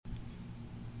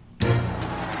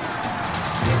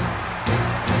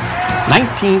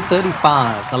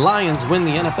1935, the Lions win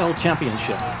the NFL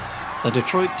championship. The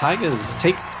Detroit Tigers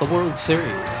take the World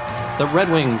Series. The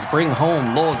Red Wings bring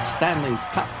home Lord Stanley's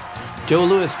Cup. Joe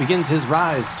Louis begins his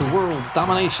rise to world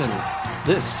domination.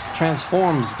 This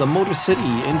transforms the Motor City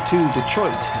into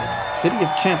Detroit, City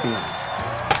of Champions.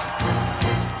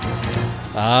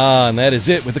 And that is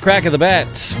it. With the crack of the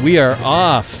bat, we are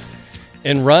off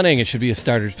and running. It should be a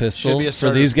starter's pistol for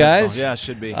these guys. Yeah, it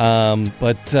should be.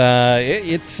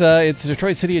 It's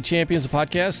Detroit City of Champions, a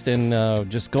podcast, and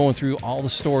just going through all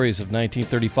the stories of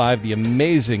 1935, the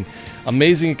amazing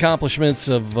accomplishments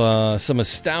of some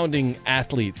astounding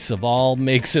athletes of all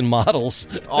makes and models.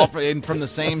 All from the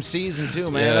same season,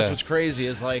 too, man. Yeah. That's what's crazy.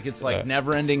 It's like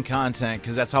never-ending content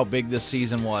because that's how big this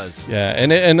season was. Yeah,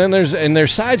 and then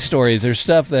there's side stories. There's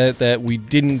stuff that we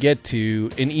didn't get to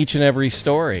in each and every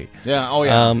story. Yeah. Oh,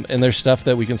 yeah. And there's stuff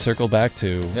that we can circle back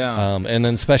to. Yeah. And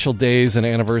then special days and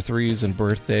anniversaries and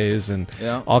birthdays and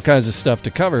all kinds of stuff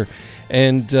to cover.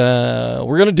 And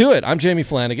we're going to do it. I'm Jamie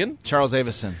Flanagan. Charles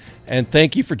Avison. And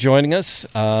thank you for joining us.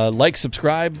 Like,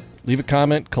 subscribe, leave a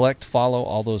comment, collect, follow,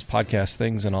 all those podcast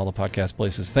things and all the podcast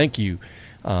places. Thank you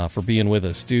for being with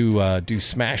us. Do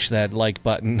smash that like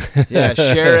button. Yeah,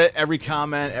 share it. Every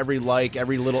comment, every like,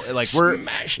 every little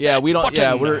smash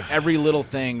we're every little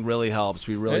thing really helps.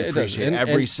 We really appreciate it.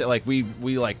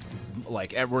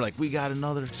 We're like we got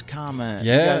another comment.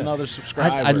 Yeah, we got another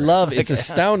subscriber. I love it's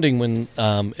astounding when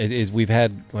we've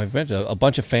mentioned a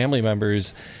bunch of family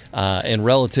members and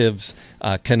relatives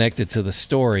connected to the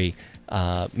story.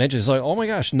 Mentions like, oh my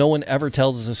gosh, no one ever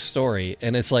tells us a story,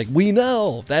 and it's like we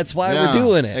know that's why we're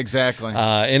doing it. Exactly,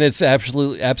 and it's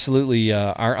absolutely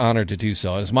our honor to do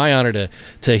so. It's my honor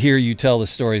to hear you tell the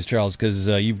stories, Charles, because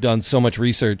you've done so much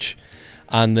research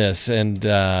on this, and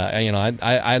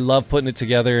I love putting it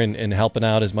together and helping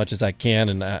out as much as I can,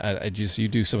 and you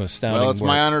do some astounding. Well, it's work.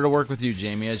 my honor to work with you,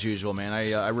 Jamie, as usual, man.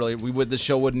 The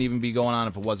show wouldn't even be going on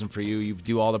if it wasn't for you. You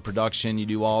do all the production, you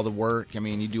do all the work. I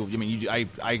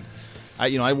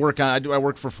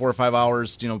work for 4 or 5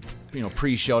 hours,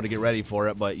 pre-show to get ready for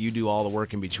it, but you do all the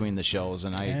work in between the shows,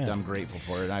 and I'm grateful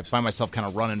for it. I find myself kind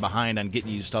of running behind on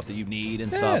getting you stuff that you need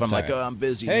and stuff. I'm like, I'm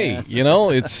busy. Hey,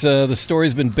 man. It's the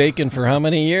story's been baking for how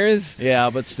many years?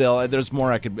 Yeah, but still, there's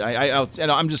more I could.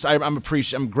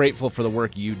 I'm grateful for the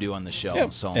work you do on the show. Yeah.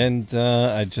 So, and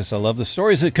I love the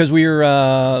stories because we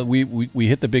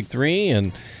hit the big three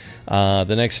and.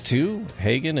 The next two,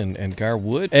 Hagen and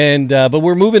Garwood. But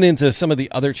we're moving into some of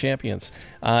the other champions.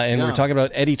 We're talking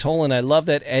about Eddie Tolan. I love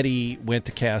that Eddie went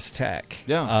to Cass Tech.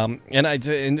 Yeah.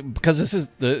 And because this is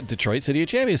the Detroit City of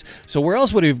Champions. So where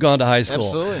else would he have gone to high school?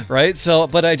 Absolutely. Right? So,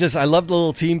 but I love the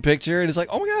little team picture. And it's like,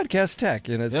 oh my God, Cass Tech.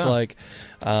 And it's like,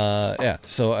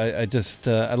 So I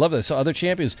love that. So other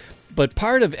champions. But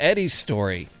part of Eddie's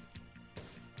story...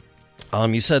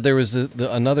 you said there was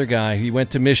another guy. He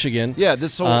went to Michigan,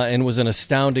 and was an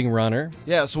astounding runner.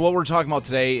 Yeah, so what we're talking about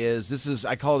today is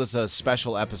I call this a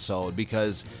special episode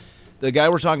because the guy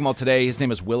we're talking about today, his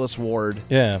name is Willis Ward.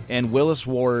 Yeah, and Willis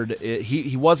Ward,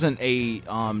 he wasn't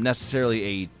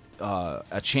necessarily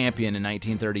a champion in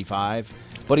 1935.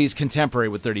 But he's contemporary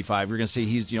with 35. You're going to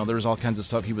see there's all kinds of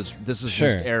stuff. This is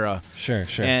his era. Sure.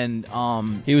 And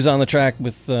he was on the track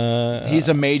with. He's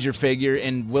a major figure,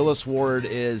 and Willis Ward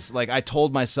is like I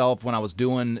told myself when I was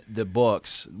doing the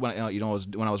books when I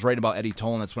was writing about Eddie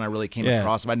Tolan. That's when I really came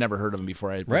across him. I'd never heard of him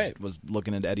before. I was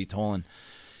looking into Eddie Tolan,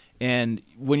 and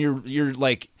when you're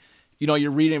like, you're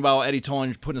reading about Eddie Tolan,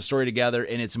 you're putting a story together,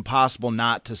 and it's impossible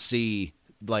not to see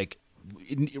like.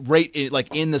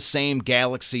 In the same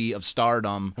galaxy of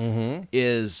stardom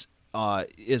is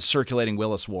circulating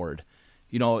Willis Ward.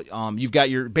 You've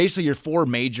got your four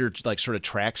major like sort of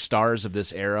track stars of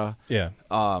this era. Yeah.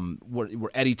 Were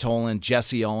Eddie Tolan,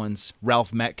 Jesse Owens,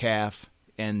 Ralph Metcalf,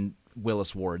 and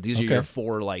Willis Ward. These are your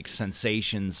four like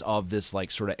sensations of this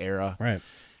like sort of era. Right.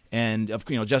 And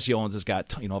Jesse Owens has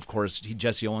got of course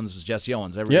Jesse Owens was Jesse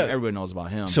Owens. Everybody knows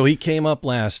about him. So he came up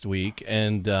last week,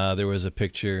 and there was a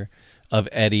picture of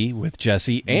Eddie with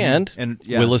Jesse, and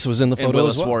Willis was in the photo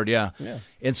Willis as well. Ward, yeah.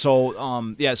 And so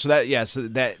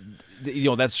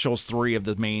that shows three of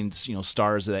the main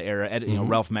stars of that era.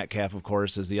 Ralph Metcalf, of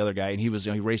course, is the other guy, and he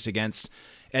raced against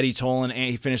Eddie Tolan, and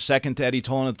he finished second to Eddie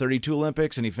Tolan in the 32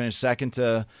 Olympics, and he finished second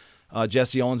to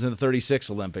Jesse Owens in the 36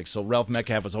 Olympics. So Ralph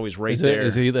Metcalf was always there.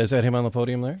 Is that him on the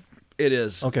podium there? It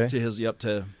is. Okay.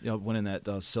 To winning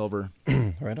that silver.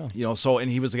 Right on. So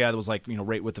and he was the guy that was like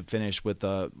right with the finish with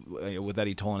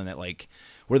Eddie Tolan in that like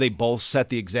where they both set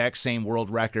the exact same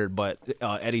world record, but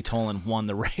Eddie Tolan won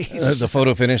the race. The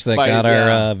photo finish that got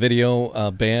our video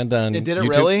banned on Did it YouTube.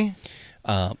 Really?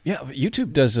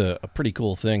 YouTube does a pretty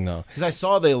cool thing though. Because I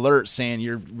saw the alert saying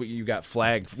you got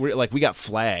flagged. We got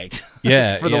flagged.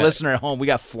 Yeah, for the listener at home, we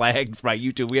got flagged by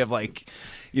YouTube. We have like,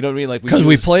 you know what I mean? Like because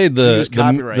we played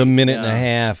the minute and a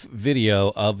half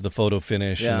video of the photo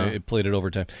finish, and it played it over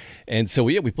time, and so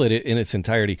we played it in its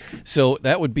entirety. So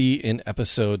that would be an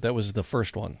episode. That was the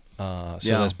first one.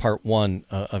 That's part 1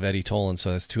 of Eddie Tolan.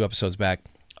 So that's 2 episodes back.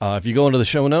 If you go into the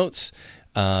show notes.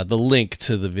 The link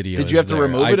to the video. Did you have to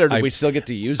remove it, or did we still get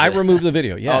to use it? I removed the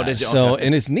video. Yeah. Oh, did you? So, okay.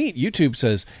 And it's neat. YouTube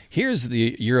says, "Here's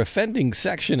your offending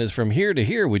section is from here to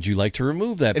here. Would you like to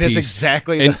remove that piece?" It's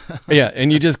exactly.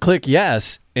 And you just click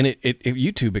yes, and it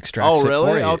YouTube extracts. Oh,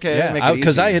 really? It for you. Okay. Yeah,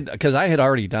 because I had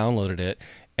already downloaded it,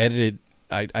 edited.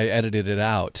 I edited it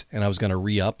out, and I was going to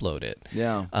re-upload it.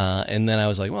 Yeah. And then I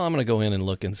was like, well, I'm going to go in and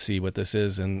look and see what this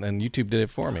is, and YouTube did it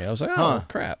for me. I was like, oh,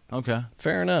 crap. Okay.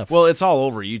 Fair enough. Well, it's all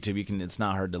over YouTube. It's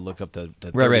not hard to look up the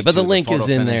right. But the link is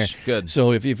in finish. there. Good.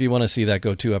 So if you want to see that,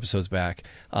 go 2 episodes back,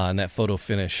 and that photo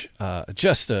finish,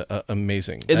 just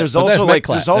amazing. And there's also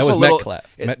Metcalf.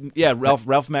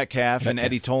 Ralph Metcalf and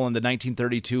Eddie Tolan, the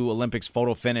 1932 Olympics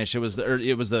photo finish. It was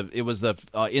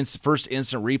the first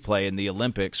instant replay in the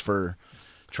Olympics for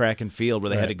track and field, where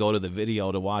they had to go to the video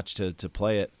to watch to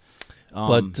play it.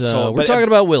 We're talking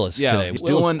about Willis today.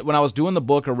 When I was doing the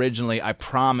book originally, I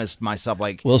promised myself,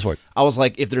 like, Willis Ward. I was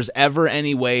like, if there's ever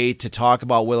any way to talk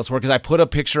about Willis Ward, because I put a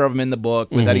picture of him in the book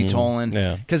with Eddie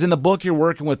Tolan. Because in the book, you're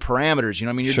working with parameters. You know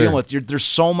what I mean? You're dealing with, there's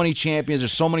so many champions,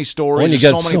 there's so many stories,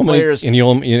 there's so many players. And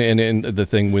the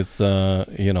thing with,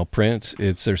 Prince,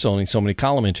 there's only so many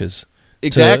column inches.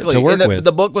 Exactly. To work with.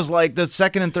 The book was like, the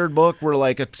second and third book were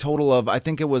like a total of, I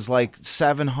think it was like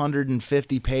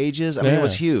 750 pages. I mean, it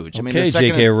was huge. I mean,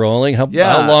 J.K. Rowling, how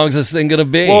long is this thing going to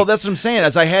be? Well, that's what I'm saying.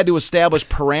 As I had to establish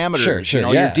parameters.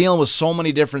 Sure, You're dealing with so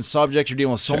many different subjects. You're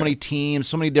dealing with so many teams,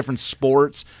 so many different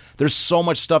sports. There's so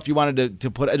much stuff you wanted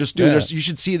to put. You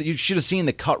should have seen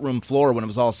the cut room floor when it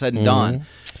was all said and done.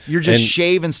 You're just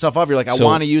shaving stuff off. You're like, I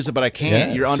want to use it, but I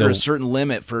can't. You're under a certain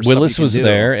limit for. Willis was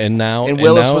there, and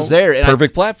Willis was there. And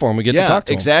perfect platform. We get to talk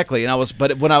to him. Exactly.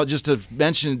 But when I just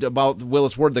mentioned about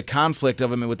Willis Ward, the conflict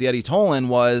of him with the Eddie Tolan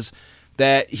was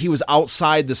that he was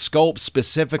outside the scope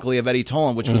specifically of Eddie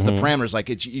Tolan, which was the parameters. Like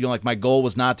like my goal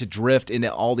was not to drift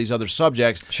into all these other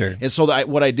subjects. Sure. And so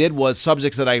what I did was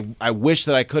subjects that I wish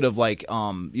that I could have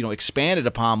expanded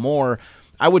upon more.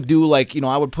 I would do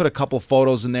I would put a couple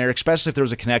photos in there, especially if there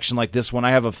was a connection like this one.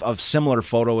 I have a similar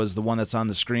photo as the one that's on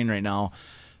the screen right now.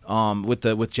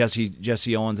 With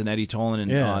Jesse Owens and Eddie Tolan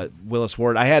and Willis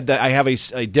Ward. I have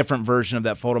a different version of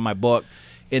that photo in my book.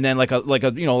 And then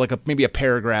maybe a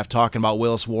paragraph talking about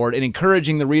Willis Ward and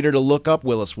encouraging the reader to look up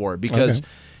Willis Ward because,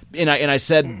 and I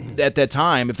said at that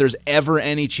time, if there's ever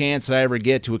any chance that I ever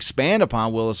get to expand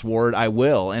upon Willis Ward, I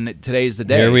will. And today's the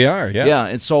day. Here we are. Yeah.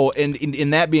 And so, in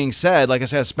that being said, like I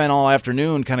said, I spent all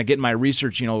afternoon kind of getting my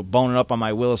research, boning up on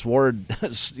my Willis Ward,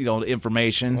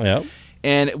 information. Yeah.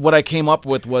 And what I came up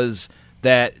with was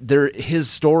that his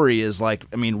story is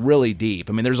really deep.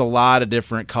 I mean, there's a lot of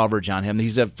different coverage on him.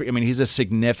 He's a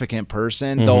significant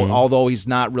person, although he's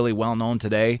not really well known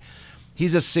today.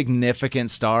 He's a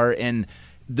significant star, and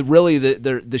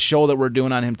the show that we're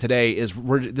doing on him today is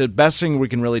the best thing we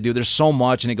can really do. There's so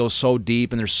much, and it goes so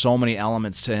deep, and there's so many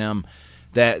elements to him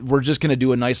that we're just going to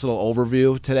do a nice little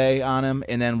overview today on him,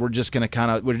 and then we're just going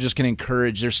to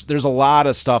encourage. There's a lot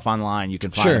of stuff online you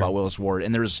can find about Willis Ward,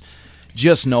 and there's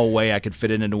just no way I could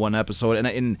fit it into one episode, and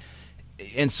I didn't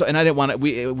want to.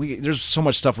 We there's so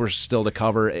much stuff we're still to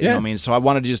cover. You know what I mean? So I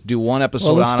wanted to just do one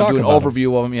episode on him, do an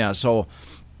overview of him. Yeah. So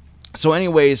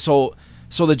anyway, So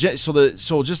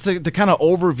just the kind of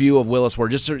overview of Willis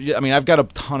Ward. I've got a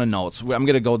ton of notes. I'm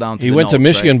going to go down to. He went to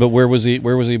Michigan, but where was he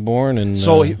born?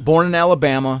 Born in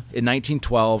Alabama in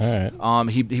 1912. All right.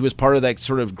 He was part of that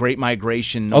sort of Great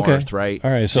Migration north, right?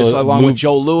 All right. So along with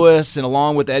Joe Louis and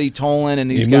along with Eddie Tolan and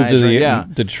these guys, moved to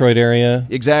the Detroit area.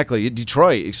 Exactly,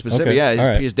 Detroit specifically. Okay.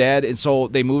 Yeah, his dad, and so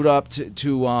they moved up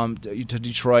to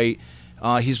Detroit.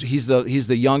 He's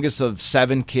the youngest of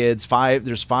 7 kids.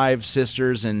 There's 5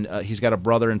 sisters, and he's got a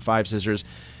brother and 5 sisters.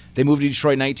 They moved to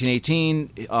Detroit in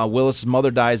 1918. Willis's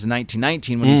mother dies in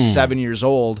 1919 when he's 7 years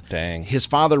old. Dang. His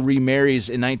father remarries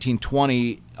in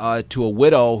 1920 to a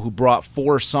widow who brought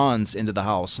 4 sons into the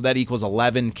house. So that equals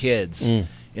 11 kids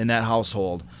in that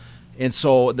household. And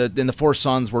so the 4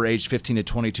 sons were aged 15 to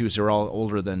 22, so they're all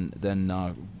older than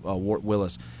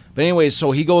Willis. But anyways,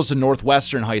 so he goes to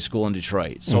Northwestern High School in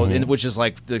Detroit, which is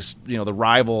like this, the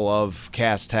rival of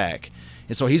Cass Tech,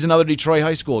 and so he's another Detroit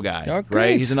high school guy,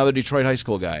 right? He's another Detroit high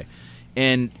school guy,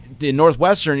 and the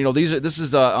Northwestern,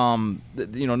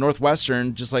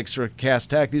 Northwestern, just like sort of Cass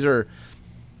Tech, these are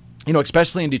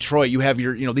especially in Detroit, you have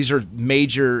these are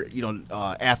major,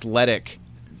 athletic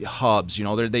hubs.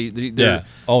 They're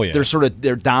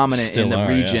they're dominant Still in the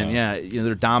region. Yeah.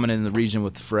 They're dominant in the region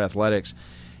for athletics.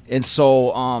 And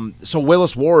so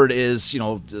Willis Ward is,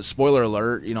 spoiler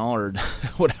alert, or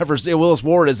whatever. Willis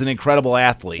Ward is an incredible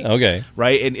athlete. Okay.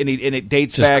 Right? And it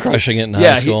dates just back. Crushing it in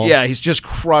high school. He's just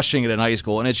crushing it in high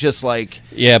school. And it's just like.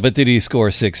 Yeah, but did he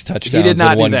score 6 touchdowns he did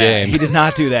not in one do that. game? He did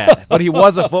not do that. But he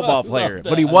was a football player.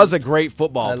 But he was a great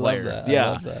football player. Love that. Yeah. I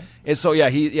love that. And so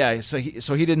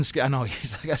so he didn't. I know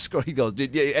he's like I scored. He goes.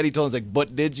 Eddie told him like,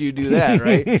 but did you do that?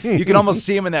 Right? You can almost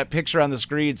see him in that picture on the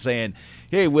screen saying,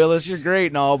 "Hey Willis, you're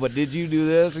great and all, but did you do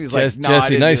this?" He's like, "No,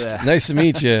 Jesse, I didn't do that." nice to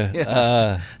meet you. Did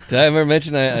I ever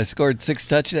mention I scored 6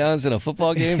 touchdowns in a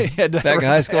football game back in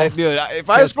high school? Dude, if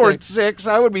I scored 6,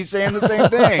 I would be saying the same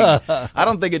thing. I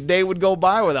don't think a day would go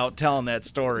by without telling that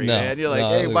story, man. You're like,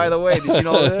 hey, by the way, did you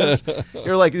know this?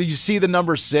 You're like, did you see the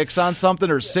number 6 on something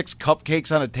or 6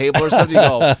 cupcakes on a table or something?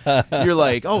 You're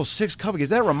like, oh, 6 cupcakes.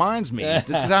 That reminds me.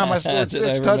 The time I scored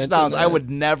 6 touchdowns, I would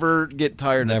never get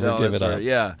tired of telling that story.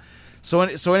 Yeah. So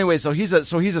anyway, he's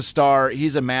a star.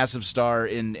 He's a massive star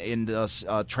in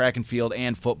track and field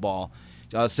and football.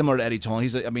 Similar to Eddie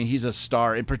Tolan, he's a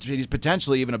star, and he's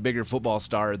potentially even a bigger football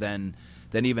star than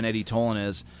even Eddie Tolan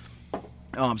is.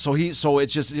 So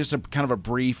it's just a kind of a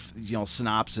brief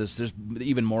synopsis. There's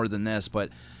even more than this, but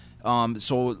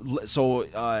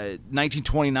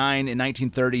 1929 and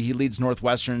 1930, he leads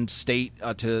Northwestern State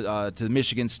to the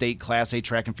Michigan State Class A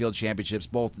track and field championships,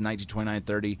 both in 1929 and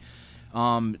 30.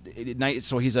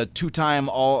 So he's a 2-time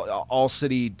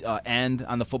all-city end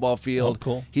on the football field. Oh,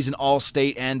 cool. He's an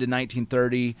all-state end in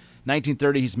 1930.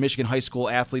 1930, he's Michigan High School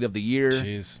Athlete of the Year.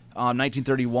 Jeez.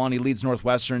 1931, he leads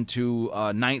Northwestern to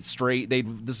ninth straight.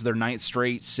 This is their 9th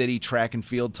straight city track and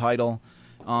field title.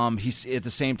 He's at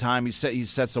the same time he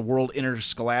sets a world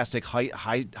interscholastic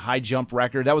high jump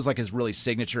record. That was like his really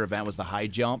signature event was the high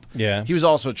jump. Yeah. He was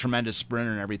also a tremendous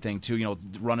sprinter and everything too.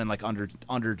 Running like under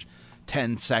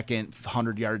 10-second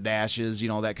 100-yard dashes,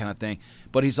 that kind of thing.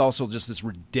 But he's also just this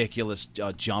ridiculous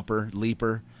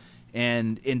leaper.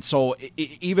 And so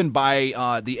even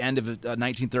by the end of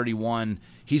 1931,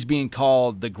 he's being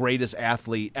called the greatest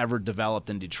athlete ever developed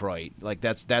in Detroit. Like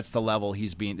that's the level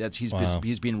he's being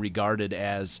regarded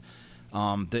as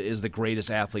is the greatest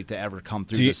athlete to ever come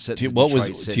through Detroit City.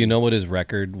 Do you know what his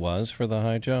record was for the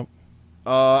high jump?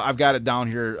 I've got it down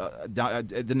here.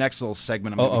 The next little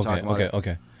segment I'm going to be talking about.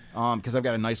 Okay. Because I've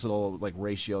got a nice little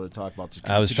ratio to talk about.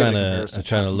 I was trying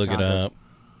to look it up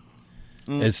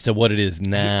as to what it is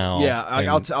now.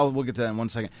 Yeah, we'll get to that in 1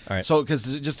 second. All right. So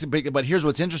but here's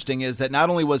what's interesting is that not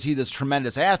only was he this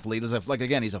tremendous athlete, he's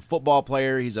a football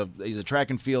player, he's a track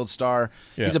and field star.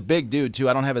 Yeah. He's a big dude too.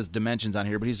 I don't have his dimensions on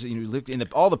here, but he's look in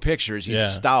all the pictures.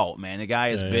 He's stout, man. The guy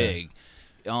is big. Yeah.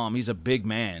 He's a big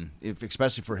man,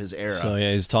 especially for his era. So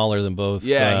he's taller than both.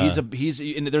 Yeah,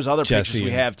 and there's other Jesse pictures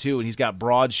we have too, and he's got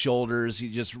broad shoulders.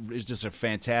 He is just a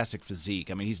fantastic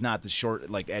physique. I mean, he's not the short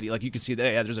like Eddie. Like you can see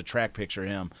that. Yeah, there's a track picture of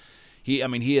him. He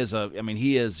is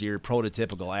your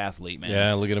prototypical athlete, man.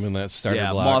 Yeah, look at him in that starter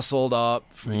block. Muscled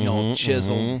up,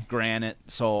 chiseled granite.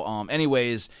 So,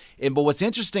 but what's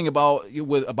interesting about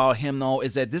him though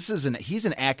is that he's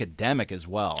an academic as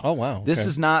well. Oh wow, this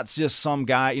is not just some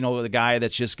guy, the guy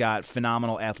that's just got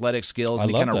phenomenal athletic skills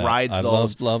and he kind of rides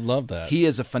those. Love that. He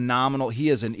is a phenomenal. He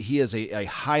is a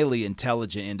highly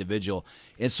intelligent individual.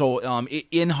 And so,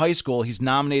 in high school, he's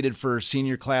nominated for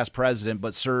senior class president,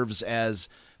 but serves as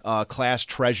class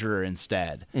treasurer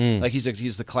instead. Like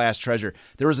he's the class treasurer.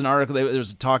 There was an article that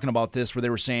was talking about this where they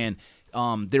were saying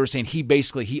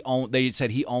he owned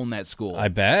that school. I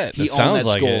bet. He owned that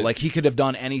school. Like he could have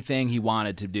done anything he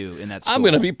wanted to do in that school. I'm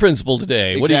going to be principal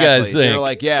today. Exactly. What do you guys think? They're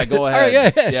like, yeah, go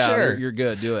ahead. yeah, sure. You're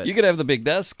good. Do it. You could have the big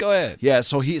desk. Go ahead. Yeah.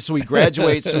 So he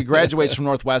graduates. He graduates from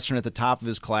Northwestern at the top of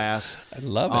his class. I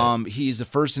love it. He's the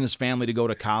first in his family to go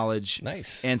to college.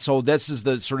 Nice. And so this is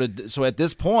the sort of at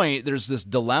this point there's this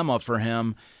dilemma for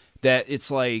him that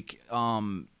it's like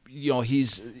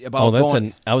he's about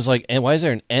going. I was like, why is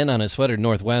there an N on his sweater?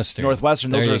 Northwestern.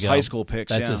 Those are his high school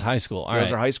picks. That's his high school. All right.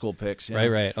 Those are high school picks. Yeah.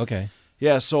 Right. Okay.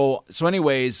 Yeah. So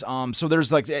anyways, so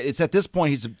there's it's at this point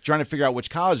he's trying to figure out which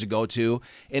college to go to,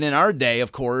 and in our day,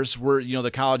 of course, we're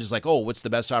the college is like, oh, what's the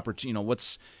best opportunity?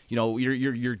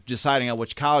 You're deciding on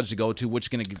which college to go to, which is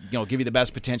going to give you the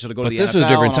best potential to go to the NFL. But this was a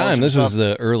different time. This was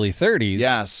the early 30s.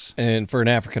 Yes. And for an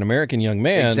African American young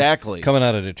man, exactly, coming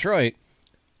out of Detroit.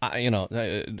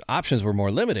 Options were more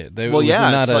limited. Yeah, well,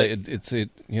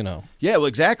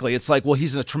 exactly. It's like, well,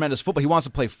 he's a tremendous football. He wants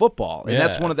to play football, and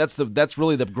that's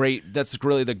really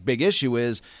the big issue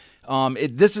is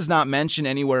This is not mentioned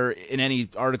anywhere in any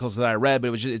articles that I read,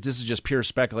 but this is just pure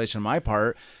speculation on my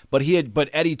part. But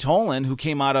Eddie Tolan, who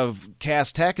came out of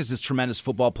Cass Tech as this tremendous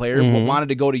football player, wanted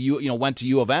to go to went to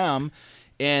U of M.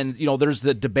 And there's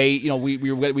the debate.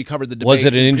 We covered the debate. Was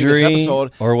it an injury,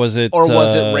 episode, or was it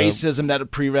racism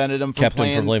that prevented him from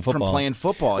playing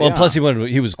football? Well, plus he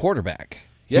was quarterback.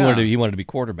 He wanted to be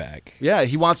quarterback. Yeah,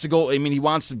 he wants to go. I mean, he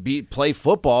wants to play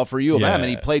football for U of M, and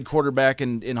he played quarterback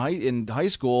in high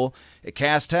school at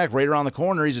Cass Tech, right around the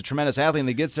corner. He's a tremendous athlete, and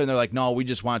he gets there, and they're like, "No, we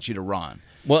just want you to run."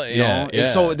 Well, And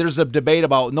so there's a debate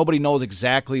about nobody knows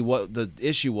exactly what the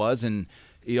issue was, and.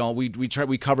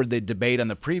 We covered the debate on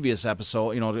the previous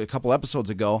episode, a couple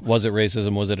episodes ago. Was it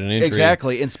racism? Was it an injury?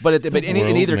 Exactly. But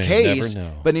in either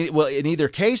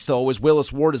case, though, as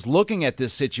Willis Ward is looking at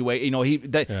this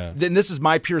situation, then this is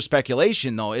my pure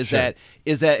speculation, though, is that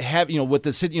with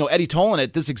the Eddie Tolan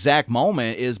at this exact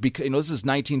moment is because this is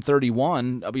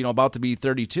 1931, about to be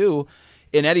 32.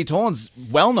 And Eddie Tolan's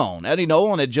well-known. Eddie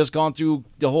Tolan had just gone through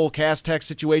the whole Cass Tech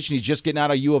situation. He's just getting out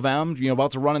of U of M,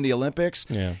 about to run in the Olympics.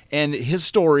 Yeah. And his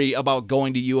story about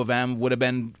going to U of M would have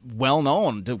been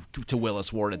well-known to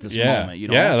Willis Ward at this moment.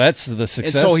 Yeah, that's the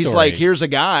success story. And so he's story. like, here's a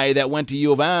guy that went to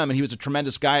U of M, and he was a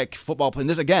tremendous guy at football playing.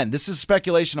 This is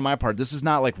speculation on my part. This is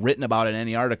not like written about in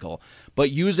any article.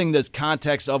 But using the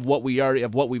context of what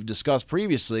we've discussed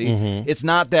previously, it's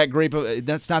not that great.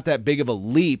 That's not that big of a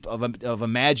leap of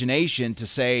imagination to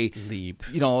say leap.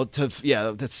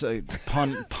 That's a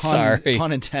pun. Sorry.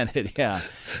 Pun intended. Yeah.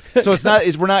 So it's not.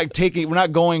 We're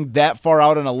not going that far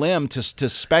out on a limb to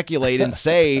speculate and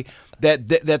say that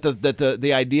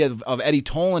the idea of Eddie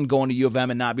Tolan going to U of M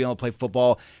and not being able to play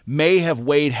football may have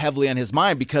weighed heavily on his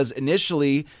mind, because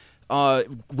initially.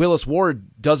 Willis Ward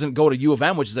doesn't go to U of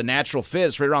M, which is a natural fit.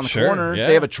 It's right around the corner. Yeah.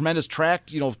 They have a tremendous track,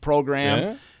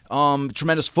 program. Yeah.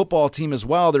 Tremendous football team as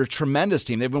well. They're a tremendous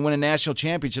team. They've been winning national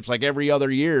championships like every other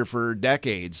year for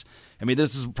decades. I mean,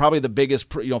 this is probably the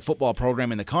biggest football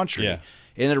program in the country. Yeah.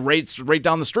 And it's right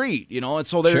down the street, and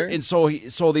so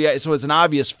so it's an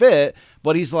obvious fit.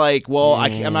 But he's like, well,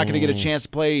 I'm not going to get a chance to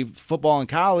play football in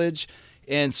college.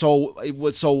 And so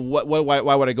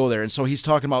why would I go there? And so he's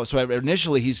talking about. So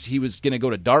initially he was going to go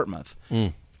to Dartmouth.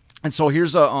 And so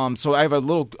here's so I have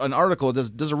an article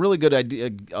that does a really good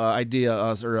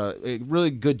idea or a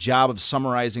really good job of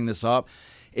summarizing this up.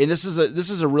 And this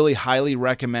is a really highly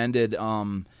recommended.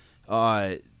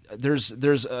 There's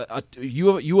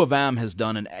U of M has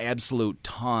done an absolute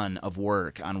ton of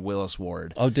work on Willis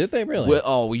Ward. Oh, did they really?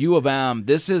 U of M.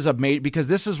 This is because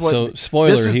this is what. So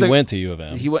spoiler, he went to U of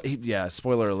M. Yeah.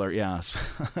 Spoiler alert. Yeah.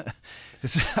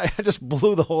 I just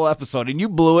blew the whole episode, and you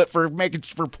blew it for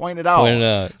pointing it out.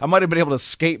 I might have been able to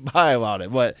skate by about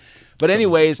it, but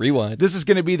anyways, rewind. This is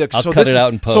going to be I'll cut it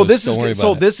out in post. This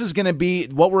is going to be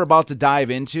what we're about to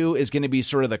dive into is going to be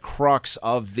sort of the crux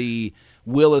of the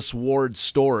Willis Ward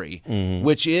story,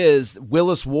 which is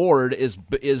Willis Ward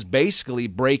is basically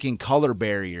breaking color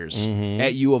barriers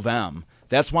at U of M.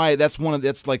 That's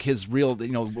like his real,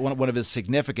 one of his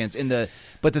significance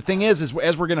but the thing is as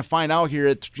we're going to find out here,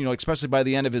 especially by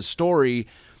the end of his story,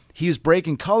 he's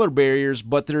breaking color barriers,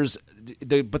 but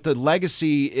the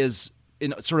legacy is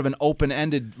in sort of an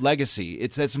open-ended legacy.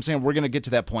 That's what I'm saying. We're going to get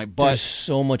to that point, but there's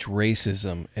so much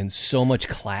racism and so much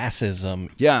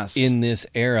classism. Yes. In this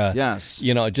era. Yes.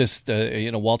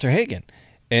 Walter Hagen,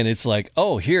 and it's like,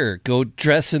 oh, here, go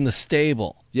dress in the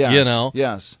stable. Yes.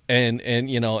 Yes.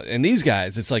 And these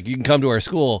guys, it's like, you can come to our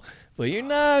school, but you're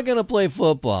not going to play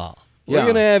football. We're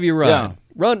going to have you run. Yeah.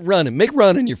 Run, make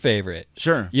running your favorite.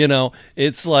 Sure.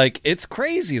 It's like, it's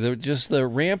crazy. The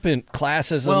rampant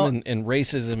classism and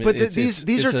racism. But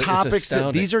these are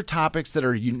topics that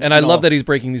are and I love that he's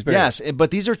breaking these barriers. Yes,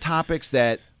 but these are topics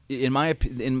that, in my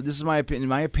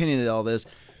opinion, of all this,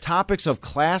 topics of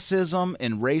classism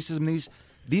and racism,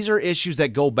 these are issues that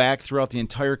go back throughout the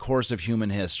entire course of human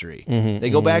history.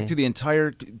 They go back to the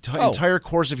entire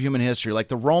course of human history. Like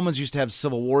the Romans used to have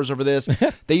civil wars over this.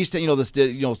 They used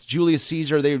to, Julius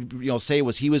Caesar, they say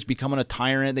he was becoming a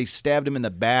tyrant. They stabbed him in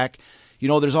the back.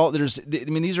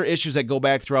 These are issues that go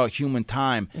back throughout human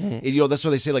time. That's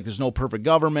why they say, like, there's no perfect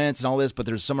governments and all this, but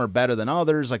there's some are better than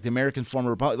others, like the American form of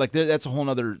republic. Like that's a whole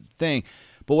other thing.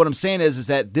 But what I'm saying is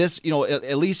that this,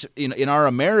 at least in our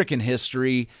American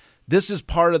history, this is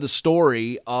part of the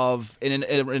story of,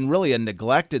 and really a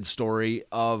neglected story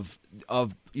of a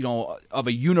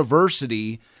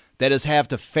university that has have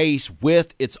to face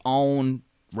with its own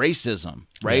racism,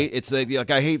 right? Yeah. It's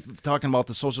like, I hate talking about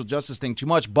the social justice thing too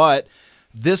much, but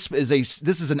this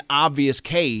is an obvious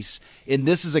case, and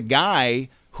this is a guy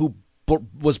who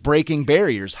was breaking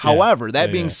barriers. However,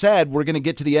 that being said, we're going to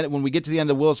get to the end. When we get to the end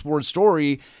of Willis Ward's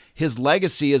story, his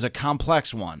legacy is a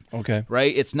complex one. Okay.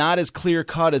 Right? It's not as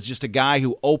clear-cut as just a guy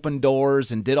who opened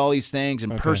doors and did all these things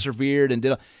and persevered and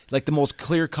did like the most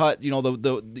clear-cut,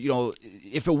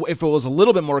 if it was a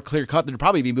little bit more clear-cut, there'd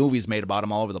probably be movies made about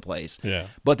him all over the place. Yeah.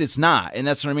 But it's not, and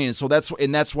that's what I mean. So that's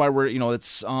why we're,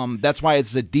 that's why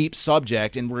it's a deep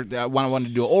subject, and I wanted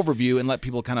to do an overview and let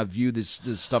people kind of view this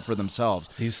stuff for themselves.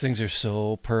 These things are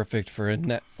so perfect for a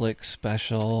Netflix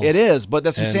special. It is, but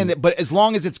that's what I'm saying. But as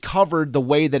long as it's covered the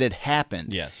way that it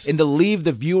happened, yes, and to leave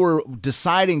the viewer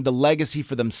deciding the legacy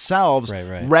for themselves,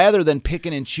 right. rather than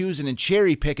picking and choosing and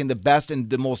cherry picking the best and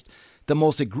the most the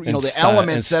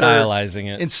elements that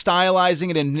stylizing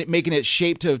it and making it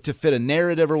shaped to fit a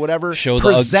narrative or whatever. Show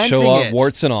off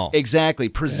warts and all. Exactly,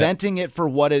 presenting it for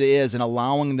what it is and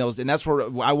allowing those. And that's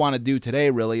what I want to do today.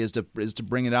 Really, is to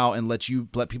bring it out and let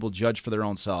people judge for their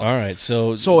own self. All right,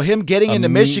 so him getting into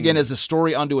Michigan is a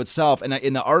story unto itself. And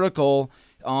in the article.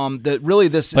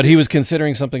 But he was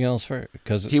considering something else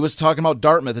because he was talking about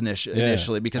Dartmouth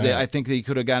initially because I think that he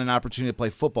could have gotten an opportunity to play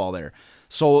football there.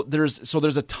 So there's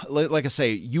like I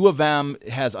say, U of M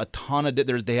has a ton of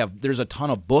there's a ton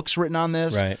of books written on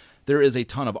this. Right. There is a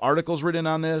ton of articles written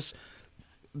on this.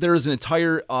 There is an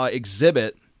entire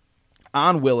exhibit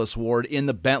on Willis Ward in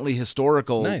the Bentley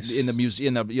Historical in the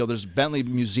museum. There's Bentley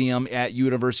Museum at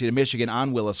University of Michigan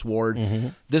on Willis Ward. Mm-hmm.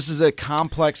 This is a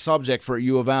complex subject for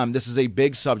U of M. This is a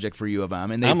big subject for U of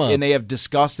M, and they have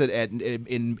discussed it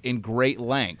in great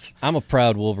length. I'm a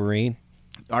proud Wolverine.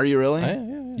 Are you really?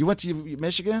 Yeah. You went to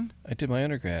Michigan? I did my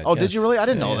undergrad. Oh, yes. Did you really? I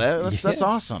didn't know that. That's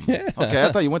awesome. Yeah. Okay, I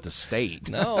thought you went to State.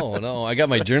 No. I got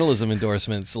my journalism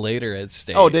endorsements later at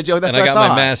State. Oh, did you? That's and what I got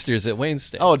my master's at Wayne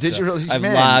State. Oh, did you really? I have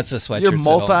lots of sweatshirts. You're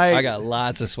multi. I got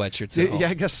lots of sweatshirts. At home. Yeah,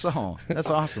 I guess so. That's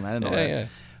awesome. I didn't know that. Yeah.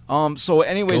 So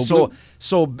anyway, so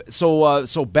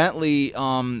Bentley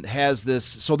has this.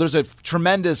 So there's a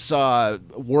tremendous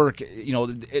work,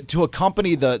 to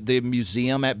accompany the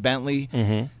museum at Bentley.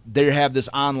 Mm-hmm. They have this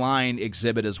online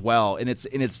exhibit as well, and it's.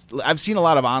 I've seen a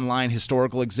lot of online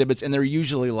historical exhibits, and they're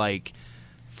usually like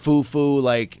foo-foo,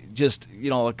 like just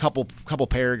a couple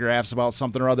paragraphs about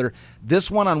something or other.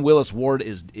 This one on Willis Ward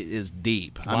is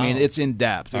deep. Wow. I mean, it's in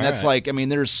depth, and that's right.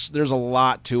 There's a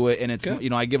lot to it, and it's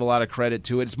good. I give a lot of credit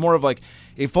to it. It's more of like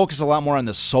it focuses a lot more on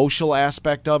the social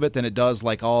aspect of it than it does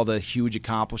like all the huge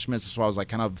accomplishments. So I was like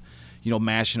kind of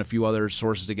mashing a few other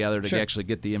sources together to actually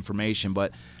get the information,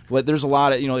 but there's a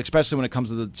lot of especially when it comes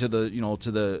to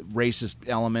the racist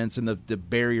elements and the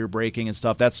barrier breaking and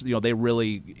stuff. That's they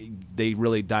really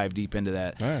dive deep into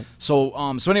that. All right. So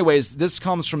anyways, this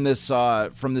comes from this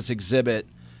exhibit.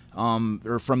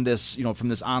 Or from this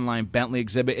online Bentley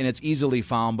exhibit, and it's easily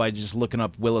found by just looking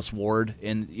up Willis Ward,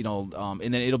 and and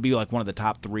then it'll be like one of the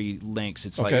top 3 links.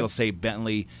 It's like it'll say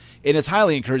Bentley, and it's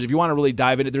highly encouraged if you want to really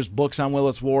dive into it. There's books on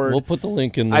Willis Ward. We'll put the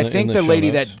link in. I think the lady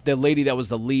notes. that was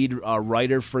the lead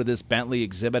writer for this Bentley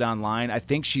exhibit online. I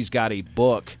think she's got a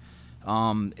book,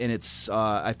 and it's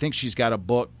I think she's got a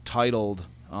book titled.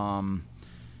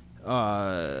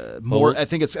 I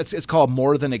think it's called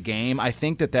More Than a Game. I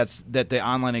think that the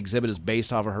online exhibit is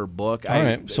based off of her book. All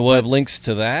right, so we'll have links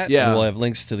to that. Yeah, we'll have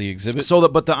links to the exhibit. So,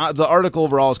 but the article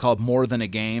overall is called More Than a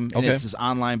Game, and it's this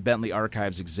online Bentley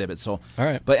Archives exhibit. So, all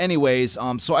right. But anyways,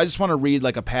 so I just want to read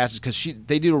like a passage because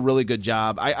they do a really good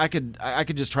job. I could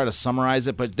just try to summarize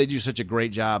it, but they do such a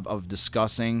great job of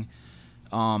discussing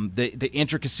the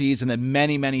intricacies and the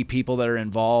many people that are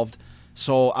involved.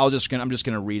 So I'm just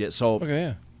gonna read it. So okay,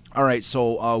 yeah. All right,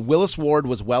 so Willis Ward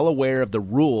was well aware of the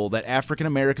rule that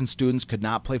African-American students could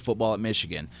not play football at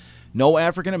Michigan. No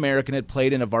African-American had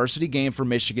played in a varsity game for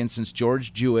Michigan since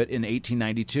George Jewett in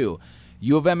 1892.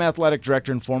 U of M athletic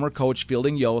director and former coach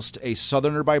Fielding Yost, a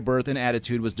Southerner by birth and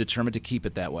attitude, was determined to keep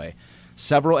it that way.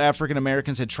 Several African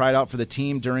Americans had tried out for the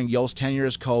team during Yost's tenure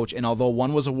as coach, and although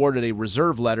one was awarded a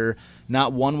reserve letter,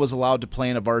 not one was allowed to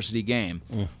play in a varsity game.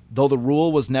 Though the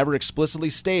rule was never explicitly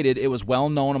stated, it was well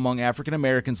known among African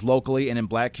Americans locally and in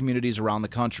black communities around the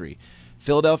country.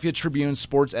 Philadelphia Tribune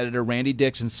sports editor Randy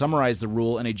Dixon summarized the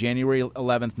rule in a January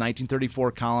 11,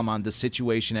 1934 column on the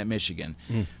situation at Michigan.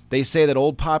 They say that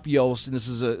old Pop Yost, and this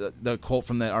is the quote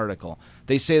from the article,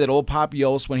 they say that old Pop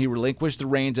Yost, when he relinquished the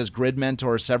reins as grid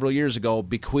mentor several years ago,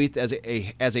 bequeathed as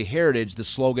a heritage the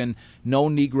slogan, "No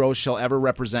Negro shall ever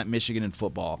represent Michigan in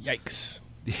football." Yikes.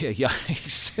 Yeah,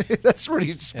 yikes. That's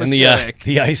pretty specific. And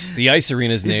the ice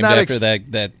arena is named after that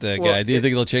guy. Do you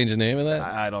think they'll change the name of that?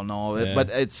 I don't know,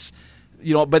 but it's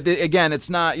again,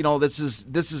 it's not. This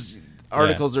is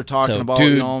articles they're talking about.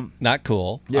 Dude, not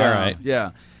cool. Yeah, all right.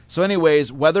 Yeah. So,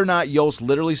 anyways, whether or not Yost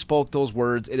literally spoke those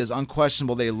words, it is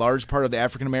unquestionable that a large part of the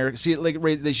African American. See,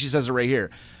 she says it right here.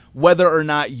 Whether or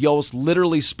not Yost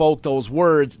literally spoke those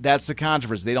words, that's the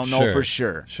controversy. They don't know for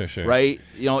sure. Sure. Right?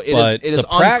 It is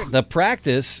the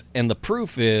practice and the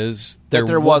proof is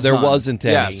there wasn't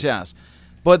any. Yes.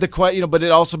 But but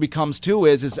it also becomes too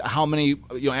is how many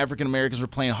African Americans were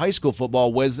playing high school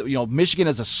football. Michigan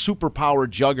is a superpower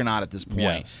juggernaut at this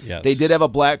point. Yes. They did have a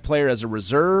black player as a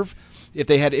reserve. If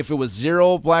it was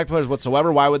 0 black players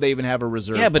whatsoever, why would they even have a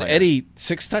reserve? Yeah, but player? Eddie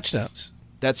 6 touchdowns.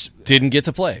 Didn't get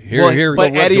to play.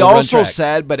 But Eddie also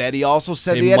said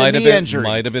he had a knee injury.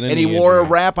 Might have been and he wore a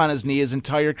wrap on his knee his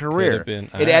entire career.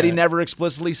 Eddie never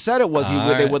explicitly said it was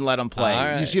they wouldn't let him play.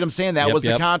 Right. You see what I'm saying? That was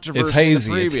the controversy. It's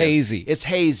hazy. In the previous. It's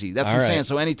hazy. That's what I'm saying.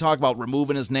 So any talk about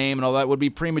removing his name and all that would be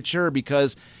premature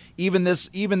because even this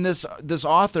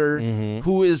author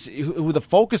who the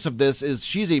focus of this is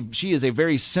she is a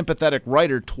very sympathetic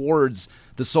writer towards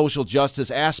the social justice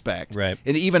aspect. Right.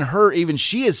 And even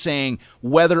she is saying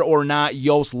whether or not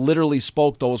Yost literally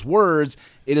spoke those words,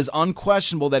 it is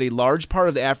unquestionable that a large part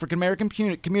of the African American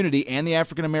community and the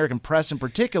African American press in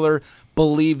particular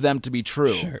believe them to be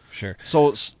true. Sure.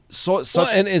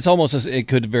 And it's almost it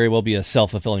could very well be a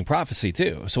self-fulfilling prophecy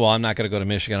too. So I'm not going to go to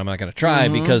Michigan. I'm not going to try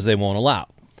because they won't allow.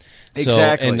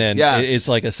 Exactly. And then it's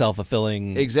like a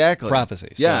self-fulfilling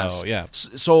prophecy. Yes. So, yeah.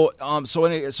 So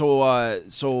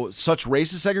such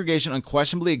racist segregation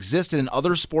unquestionably existed in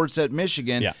other sports at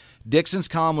Michigan. Yeah. Dixon's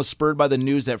column was spurred by the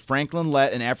news that Franklin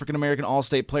Lett, an African-American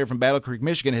All-State player from Battle Creek,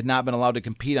 Michigan, had not been allowed to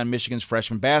compete on Michigan's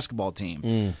freshman basketball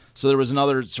team. So there was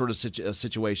another sort of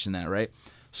situation there, right?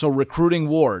 So recruiting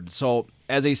Ward. So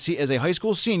as a high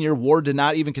school senior, Ward did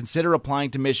not even consider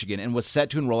applying to Michigan and was set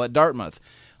to enroll at Dartmouth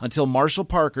until Marshall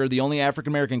Parker, the only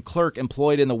African-American clerk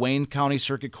employed in the Wayne County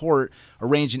Circuit Court,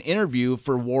 arranged an interview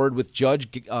for Ward with Judge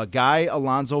Guy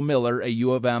Alonzo Miller, a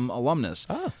U of M alumnus.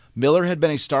 Miller had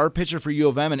been a star pitcher for U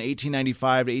of M in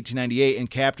 1895 to 1898 and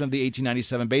captain of the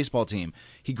 1897 baseball team.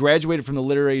 He graduated from the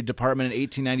literary department in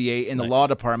 1898 and the law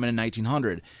department in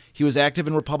 1900. He was active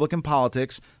in Republican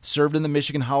politics, served in the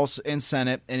Michigan House and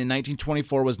Senate, and in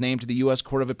 1924 was named to the U.S.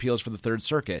 Court of Appeals for the Third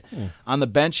Circuit. On the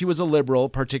bench, he was a liberal,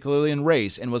 particularly in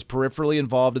race, and was peripherally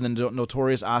involved in the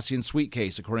notorious Ossian Sweet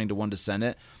case, according to one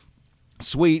descendant.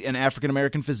 Sweet, an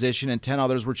African-American physician, and 10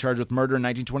 others were charged with murder in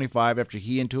 1925 after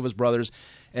he and 2 of his brothers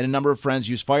and a number of friends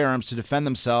used firearms to defend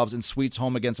themselves in Sweet's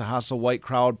home against a hostile white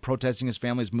crowd protesting his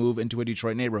family's move into a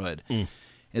Detroit neighborhood.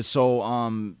 And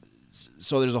so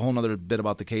there's a whole other bit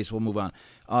about the case. We'll move on.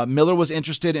 Miller was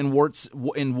interested in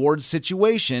Ward's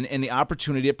situation and the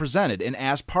opportunity it presented and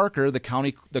asked Parker,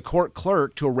 the court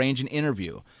clerk, to arrange an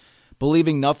interview.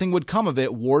 Believing nothing would come of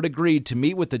it, Ward agreed to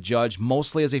meet with the judge,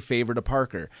 mostly as a favor to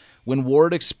Parker. When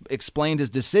Ward explained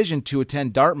his decision to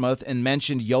attend Dartmouth and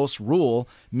mentioned Yost's rule,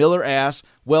 Miller asked,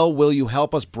 "Well, will you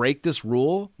help us break this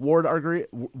rule?" Ward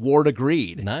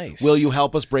agreed. Nice. Will you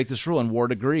help us break this rule? And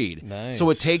Ward agreed. Nice. So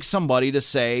it takes somebody to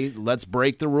say, "Let's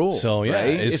break the rule." So yeah, right?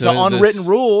 It's an unwritten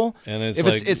rule, and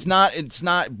it's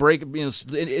not break.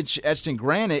 It's etched in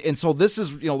granite, and so this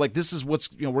is this is what's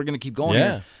we're going to keep going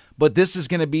here. But this is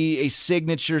going to be a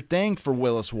signature thing for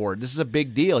Willis Ward. This is a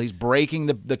big deal. He's breaking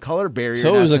the color barrier.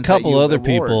 So there's a couple other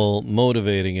people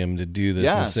motivating him to do this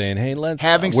and saying, "Hey, we're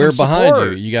behind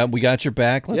support. you. We got your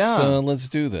back. Let's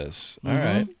do this." All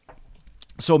right.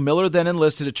 So Miller then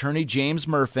enlisted attorney James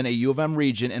Murfin, a U of M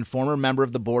regent and former member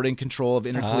of the board in control of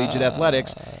intercollegiate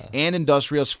athletics, and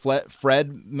industrialist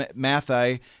Fred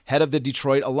Mathai, head of the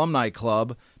Detroit Alumni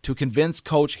Club, to convince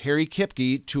coach Harry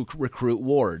Kipke to recruit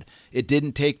Ward. It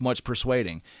didn't take much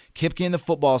persuading. Kipke and the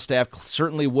football staff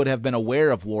certainly would have been aware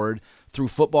of Ward through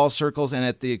football circles and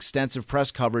at the extensive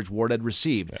press coverage Ward had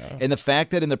received. And the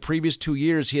fact that in the previous 2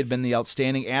 years he had been the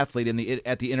outstanding athlete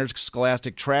at the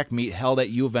interscholastic track meet held at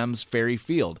U of M's Ferry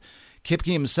Field.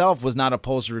 Kipke himself was not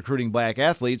opposed to recruiting black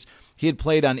athletes. He had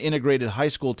played on integrated high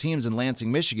school teams in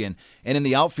Lansing, Michigan, and in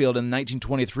the outfield in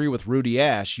 1923 with Rudy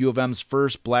Ash, U of M's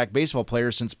first black baseball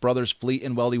player since brothers Fleet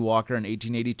and Weldy Walker in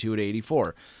 1882 to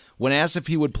 84. When asked if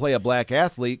he would play a black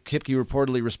athlete, Kipke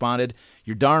reportedly responded,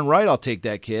 "You're darn right I'll take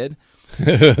that kid."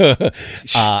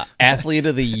 Athlete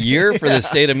of the year for the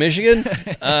state of Michigan.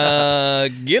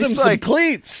 Get him some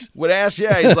cleats. Would ask,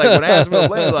 he's like, when asked him to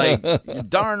play, like, "You're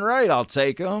darn right, I'll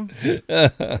take him."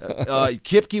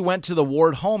 Kipke went to the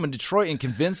Ward home in Detroit and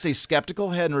convinced a skeptical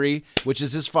Henry, which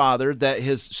is his father, that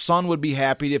his son would be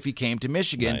happy if he came to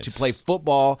Michigan to play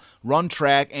football, run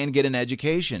track, and get an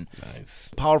education.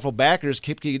 Powerful backers,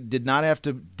 Kipke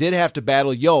did have to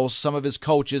battle Yost, some of his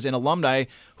coaches and alumni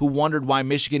who wondered why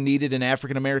Michigan needed an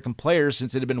African-American player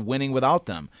since it had been winning without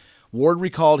them. Ward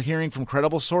recalled hearing from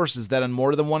credible sources that on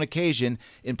more than one occasion,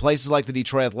 in places like the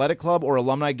Detroit Athletic Club or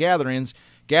alumni gatherings,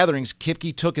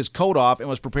 Kipke took his coat off and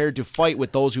was prepared to fight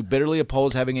with those who bitterly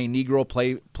opposed having a Negro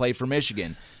play for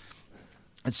Michigan.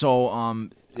 And so,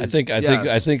 I think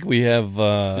we have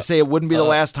to say it wouldn't be the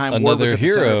last time another Ward was at the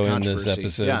hero center of in this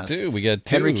controversy. episode too. We got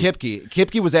two. Henry Kipke.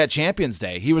 Kipke was at Champions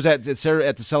Day. He was at the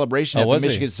celebration at the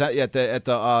Michigan.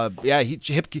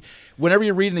 Kipke. Whenever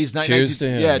you're reading these, cheers to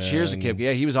him. Cheers to Kipke.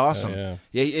 Yeah, he was awesome.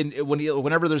 And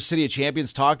whenever there's City of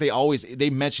Champions talk, they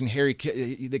mention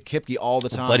the Kipke all the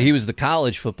time. But he was the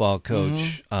college football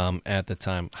coach at the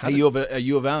time. At U of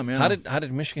M. Yeah. How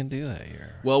did Michigan do that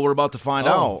year? Well, we're about to find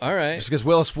out. All right, it's because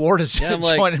Willis Ward is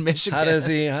joining Michigan. How does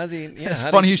he? It's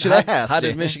funny you should ask. How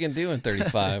did Michigan do in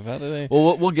 35? How did they?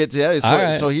 Well, we'll get to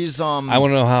that. So he's. I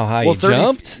want to know how high he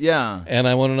jumped. Yeah, and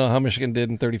I want to know how Michigan did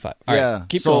in 35. All right,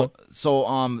 keep going.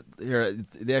 So here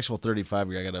the actual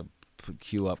 35 year I got to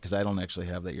queue up because I don't actually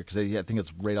have that year because I think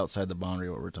it's right outside the boundary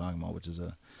of what we're talking about, which is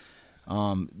a.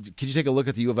 Could you take a look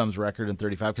at the U of M's record in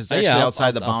 35? Because it's actually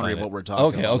outside the boundary of what we're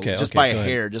talking about. Okay. Just by a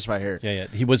hair. Yeah.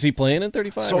 Was he playing in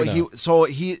 35?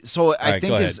 I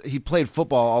think he played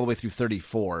football all the way through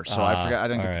 34. So I forgot. I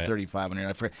didn't get to 35 on here.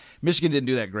 I forgot. Michigan didn't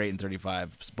do that great in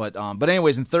 35. But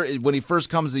anyways, when he first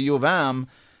comes to U of M,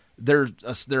 they're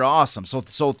awesome.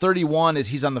 So 31 is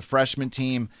he's on the freshman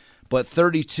team. But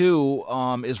 32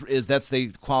 is that's they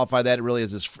qualify that really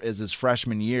as his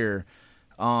freshman year.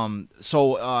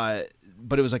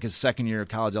 But it was like his second year of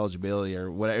college eligibility or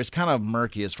whatever. It's kind of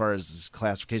murky as far as his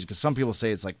classification because some people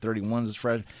say it's like 31 is his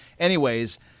freshman.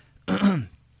 Anyways,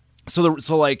 so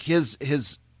like his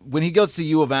when he goes to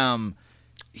U of M,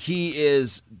 he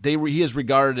is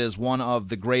regarded as one of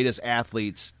the greatest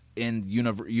athletes in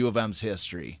U of M's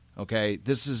history. Okay,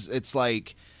 it's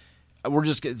like. We're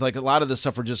just like a lot of this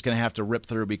stuff we're just going to have to rip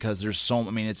through because there's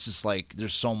it's just like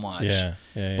there's so much.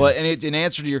 Yeah. But in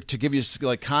answer to give you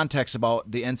like context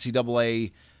about the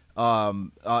NCAA,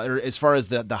 or as far as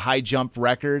the high jump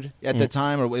record at the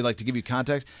time, or like to give you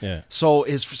context. Yeah. So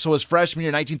his freshman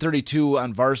year, 1932,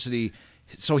 on varsity,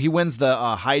 so he wins the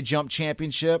high jump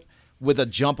championship with a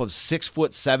jump of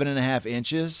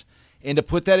 6'7.5". And to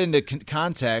put that into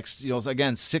context,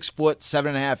 again, 6 foot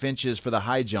 7.5 for the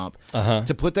high jump.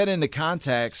 To put that into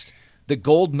context, the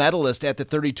gold medalist at the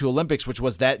 32 Olympics, which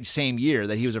was that same year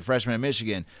that he was a freshman at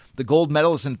Michigan, the gold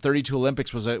medalist in 32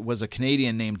 Olympics was a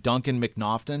Canadian named Duncan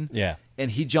McNaughton. Yeah,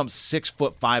 and he jumped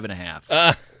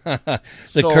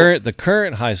 6'5.5". The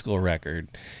current high school record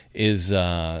is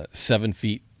 7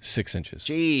 feet 6 inches.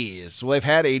 Jeez. Well, they've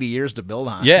had 80 years to build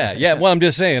on. Yeah. Well, I'm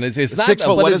just saying it's not 6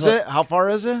 foot. What is it? How far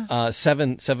is it?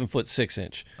 7 foot 6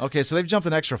 inch. Okay, so they've jumped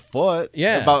an extra foot.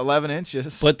 Yeah, about 11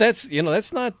 inches. But that's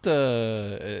not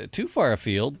too far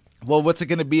afield. Well, what's it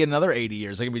going to be another 80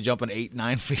 years? They're going to be jumping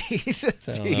 8-9 feet. I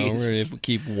don't know. We're going to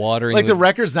keep watering. Like the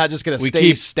record's not just going to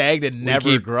stay stagnant and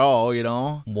never grow,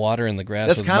 Watering the grass.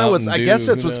 That's kind of what's. I guess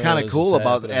that's what's kind of cool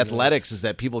about athletics is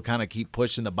that people kind of keep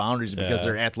pushing the boundaries because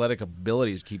their athletic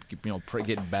abilities keep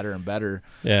getting better and better.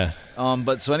 Yeah.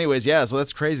 But so anyways, so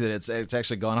that's crazy that it's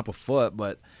actually gone up a foot,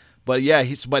 but yeah,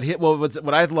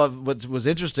 what I love what was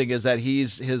interesting is that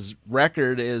his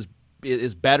record is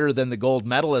better than the gold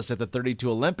medalist at the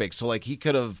 32 Olympics. So like he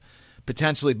could have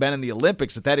potentially been in the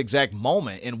Olympics at that exact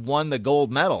moment and won the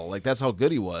gold medal. Like that's how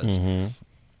good he was. Mm-hmm.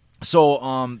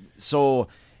 So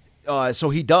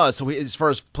he does. So as far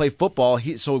as play football,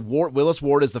 Willis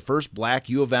Ward is the first black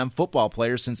U of M football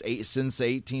player since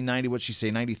 1890. What'd she say?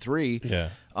 93. Yeah.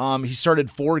 He started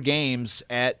 4 games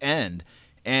at end.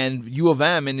 And U of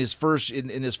M in his first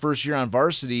year on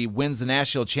varsity wins the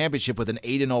national championship with an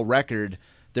 8-0 record.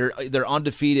 They're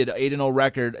undefeated, 8-0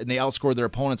 record, and they outscored their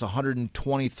opponents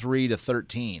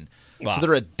 123-13. Wow. So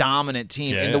they're a dominant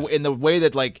team. Yeah. In the way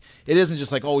that like it isn't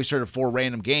just like we started 4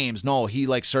 random games. No, he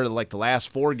like started like the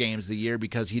last 4 games of the year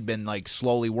because he'd been like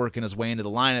slowly working his way into the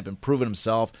lineup and proving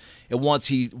himself. And once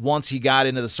he got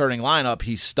into the starting lineup,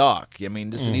 he stuck. I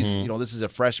mean, this is a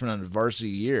freshman on a varsity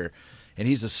year. And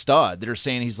he's a stud. They're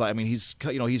saying he's like, he's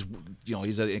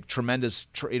a tremendous,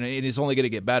 and he's only going to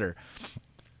get better.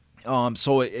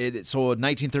 So in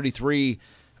 1933,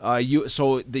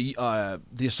 the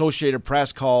Associated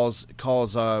Press calls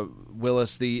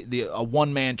Willis a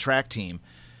one-man track team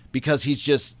because he's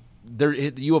just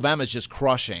the U of M is just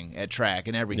crushing at track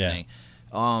and everything.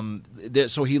 Yeah.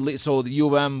 So the U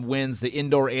of M wins the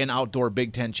indoor and outdoor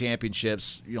Big Ten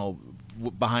championships.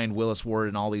 Behind Willis Ward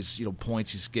and all these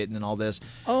points he's getting and all this.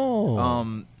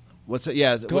 What's it?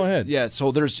 Yeah, go ahead. Yeah,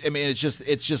 so there's there's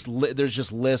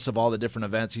just lists of all the different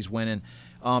events he's winning.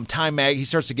 Time Mag, he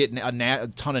starts to get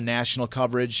a ton of national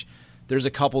coverage. There's a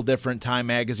couple different Time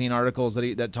magazine articles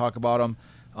that talk about him.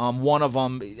 One of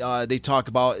them, they talk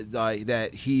about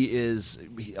that he is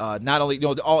not only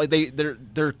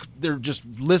they're just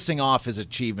listing off his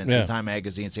achievements in Time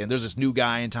magazine, saying there's this new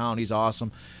guy in town, he's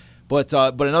awesome. But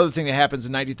another thing that happens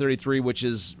in 1933, which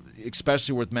is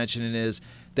especially worth mentioning, is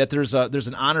that there's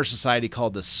an honor society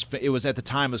called it was at the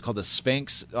time it was called the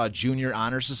Sphinx Junior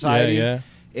Honor Society. Yeah.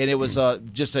 And it was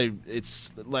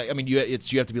it's like, I mean, you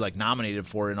have to be like nominated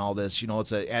for it and all this.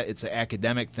 It's an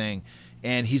academic thing.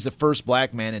 And he's the first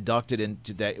black man inducted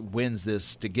into that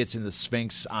gets into the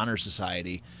Sphinx Honor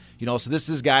Society. So this is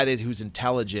this guy who's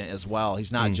intelligent as well.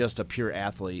 He's not just a pure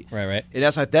athlete. Right. And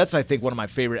that's I think one of my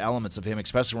favorite elements of him,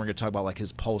 especially when we're going to talk about like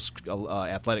his post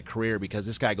athletic career, because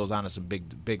this guy goes on to some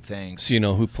big things.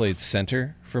 So who played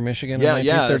center for Michigan in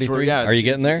 1933? Are you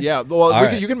getting there? Yeah.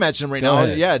 Well, you can mention him right now.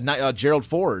 Ahead. Yeah, Gerald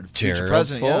Ford, future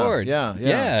president. Ford. Yeah.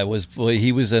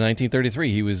 He was in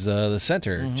 1933. He was the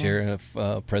center,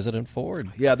 President Ford.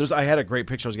 Yeah, I had a great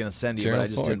picture I was going to send you, Gerald but I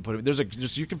just Ford. didn't put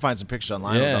it. You can find some pictures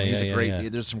online of him. He's a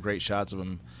great. There's some great shots of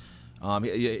him.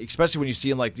 Especially when you see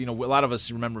him, like, a lot of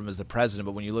us remember him as the president,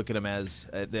 but when you look at him as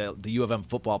the U of M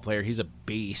football player, he's a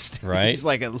beast. Right. He's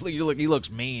like he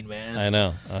looks mean, man. I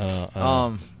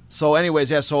know. So anyways,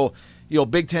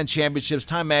 Big Ten championships,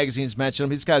 Time magazine's mentioned him.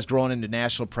 These guys growing into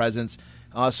national presence.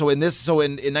 So in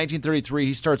 1933,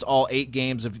 he starts all 8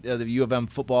 games of the U of M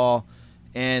football.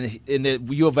 And in the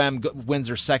U of M wins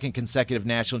their second consecutive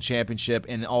national championship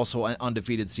and also an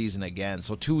undefeated season again.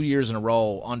 So 2 years in a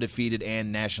row, undefeated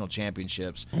and national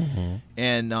championships. Mm-hmm.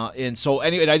 And so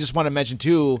anyway, I just want to mention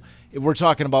too, if we're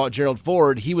talking about Gerald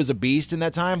Ford, he was a beast in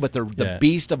that time, but the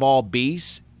beast of all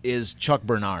beasts is Chuck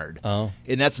Bernard. Oh.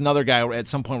 And that's another guy. At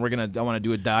some point, I want to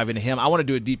do a dive into him. I want to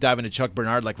do a deep dive into Chuck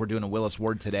Bernard like we're doing a Willis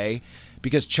Ward today.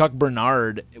 Because Chuck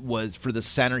Bernard was for the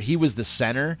center. He was the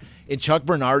center. And Chuck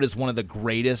Bernard is one of the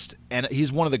greatest, and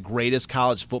he's one of the greatest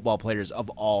college football players of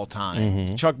all time.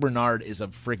 Mm-hmm. Chuck Bernard is a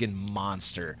friggin'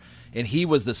 monster. And he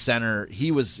was the center.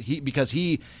 Because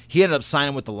he ended up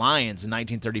signing with the Lions in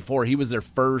 1934. He was their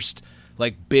first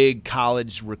big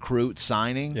college recruit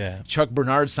signing. Yeah. Chuck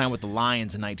Bernard signed with the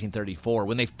Lions in 1934.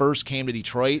 When they first came to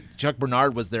Detroit, Chuck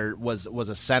Bernard was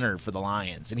a center for the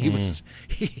Lions, and he was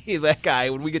that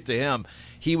guy. When we get to him,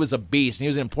 he was a beast, and he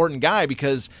was an important guy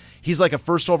because he's like a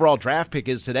first overall draft pick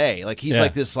is today. He's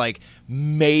like this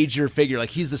major figure.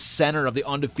 He's the center of the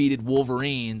undefeated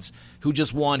Wolverines who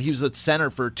just won. He was the center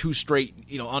for 2 straight,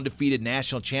 undefeated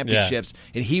national championships,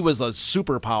 and he was a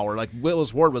superpower.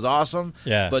 Willis Ward was awesome,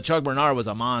 but Chuck Bernard was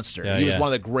a monster. He was one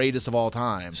of the greatest of all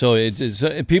time. So it's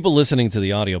people listening to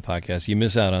the audio podcast, you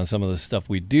miss out on some of the stuff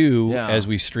we do as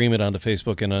we stream it onto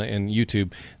Facebook and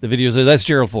YouTube. The videos, that's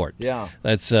Gerald Ford. Yeah.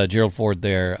 That's Gerald Ford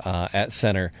there at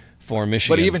center for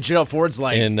Michigan. But even Gerald Ford's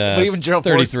but even Gerald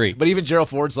 33. But even Gerald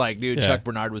Ford's dude, Chuck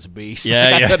Bernard was a beast.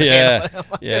 Yeah. Chuck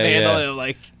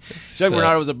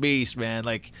Bernard was a beast, man.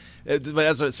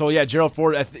 Gerald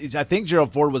Ford. I think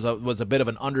Gerald Ford was a bit of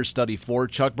an understudy for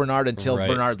Chuck Bernard until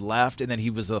Bernard left, and then he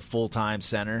was a full-time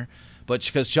center. But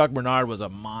because Chuck Bernard was a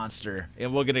monster,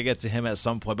 and we're gonna get to him at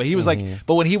some point. But he was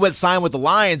but when he went sign with the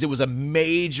Lions, it was a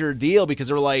major deal because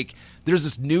they were there's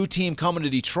this new team coming to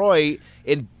Detroit,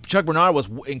 and Chuck Bernard was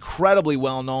incredibly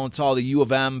well known to all the U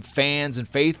of M fans and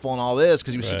faithful and all this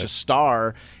because he was such a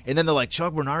star. And then they're like,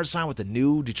 Chuck Bernard signed with the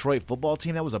new Detroit football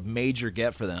team. That was a major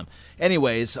get for them.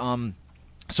 Anyways, so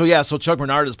Chuck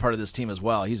Bernard is part of this team as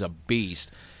well. He's a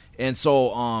beast. And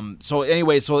so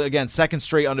again, second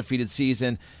straight undefeated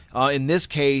season. In this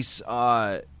case,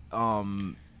 Willis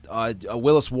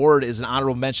Ward is an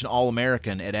honorable mention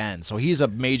All-American at end. So he's a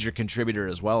major contributor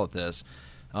as well at this.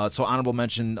 So honorable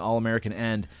mention All-American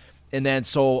end. And then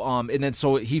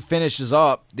so he finishes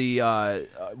up the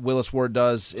Willis Ward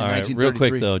does in 1933. Real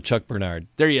quick though, Chuck Bernard.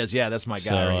 There he is. Yeah, that's my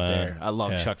guy right there. I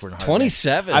love Chuck Bernard.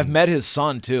 27. I've met his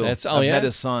son too. I've met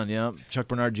his son. Yeah, Chuck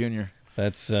Bernard Jr.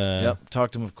 That's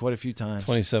talked to him quite a few times.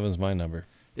 27 is my number.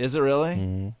 Is it really?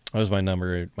 Mm-hmm. That was my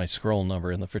number, my scroll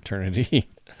number in the fraternity.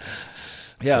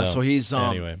 So he's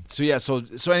anyway.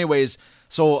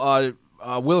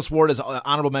 Willis Ward is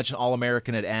honorable mention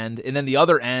All-American at end, and then the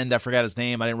other end, I forgot his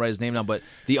name. I didn't write his name down, but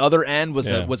the other end was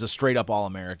a straight up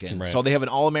All-American. Right. So they have an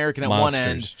All-American at one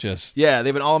end. They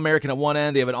have an All-American at one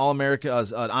end. They have an All-American,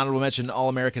 an honorable mention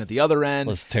All-American at the other end.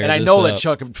 And I know that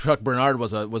Chuck Bernard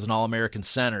was an All-American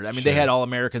center. I mean, they had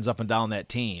All-Americans up and down that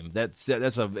team.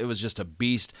 It was just a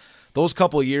beast. Those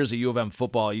couple of years of U of M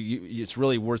football, it's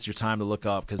really worth your time to look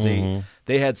up because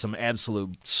they had some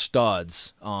absolute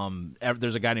studs.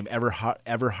 There's a guy named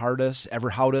Everhardus.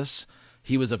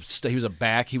 He was a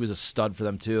back. He was a stud for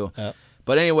them too.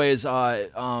 But anyways,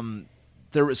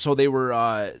 they were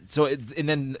and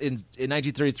then in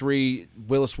 1933,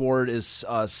 Willis Ward is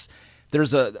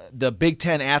the Big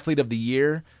Ten Athlete of the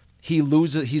Year. He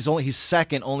loses. He's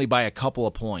second only by a couple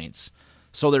of points.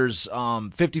 So there's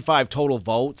 55 total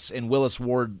votes, and Willis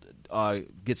Ward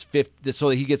gets 50. So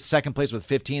he gets second place with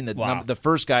 15. The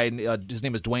first guy, his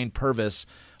name is Dwayne Purvis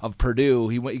of Purdue.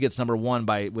 He gets number one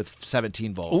with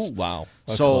 17 votes. Oh wow!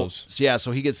 That's close.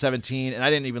 So he gets 17. And I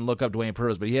didn't even look up Dwayne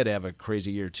Purvis, but he had to have a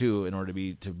crazy year too in order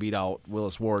to beat out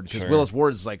Willis Ward, because Willis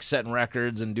Ward is like setting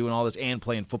records and doing all this and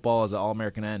playing football as an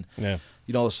All-American end. Yeah.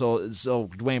 So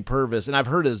Dwayne Purvis, and I've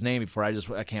heard his name before.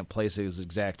 I can't place his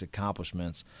exact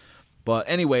accomplishments. But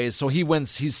anyways, so he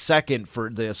wins. He's second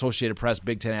for the Associated Press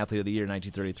Big Ten Athlete of the Year in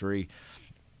 1933.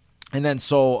 And then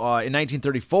in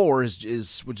 1934, which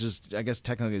is I guess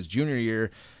technically his junior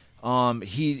year,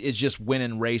 he is just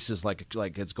winning races like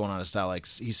it's going out of style. Like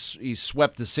he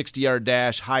swept the 60-yard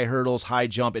dash, high hurdles, high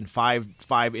jump in five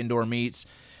indoor meets.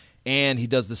 And he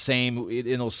does the same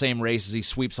in those same races. He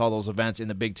sweeps all those events in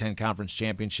the Big Ten Conference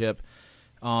Championship.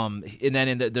 And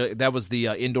then that was the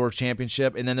indoor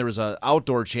championship. And then there was an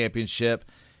outdoor championship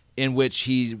in which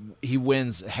he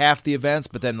wins half the events,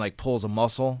 but then like pulls a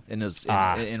muscle in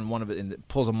one of it, and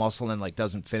pulls a muscle and then like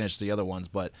doesn't finish the other ones.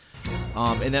 But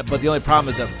but the only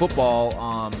problem is that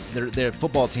football, their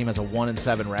football team has a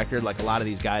 1-7 record. Like a lot of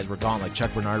these guys were gone. Like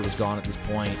Chuck Bernard was gone at this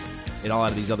point. And a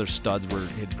lot of these other studs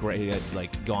had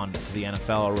like gone to the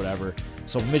NFL or whatever.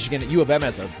 So Michigan, U of M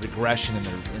has a regression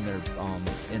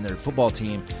in their football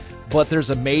team, but this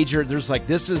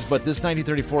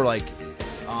 1934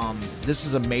 this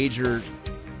is a major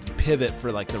pivot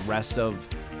for like the rest of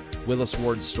Willis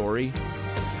Ward's story.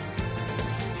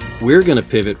 We're going to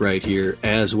pivot right here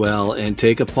as well and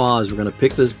take a pause. We're going to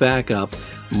pick this back up.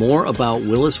 More about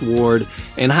Willis Ward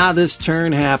and how this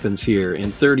turn happens here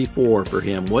in 34 for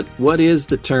him. What is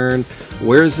the turn?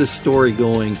 Where's this story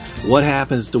going? What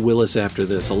happens to Willis after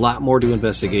this? A lot more to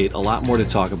investigate, a lot more to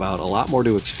talk about, a lot more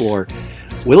to explore.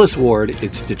 Willis Ward,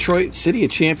 it's Detroit City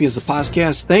of Champions, the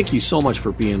podcast. Thank you so much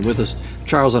for being with us.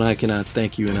 Charles and I cannot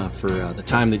thank you enough for the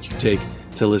time that you take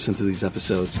to listen to these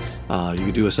episodes. You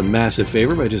can do us a massive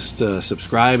favor by just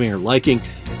subscribing or liking,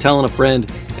 telling a friend.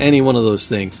 Any one of those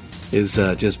things is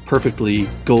just perfectly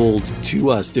gold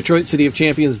to us.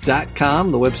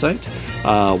 DetroitCityOfChampions.com, the website.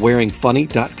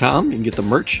 WearingFunny.com. You can get the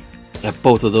merch at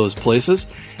both of those places.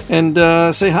 And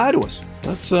say hi to us.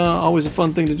 That's always a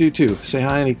fun thing to do too. Say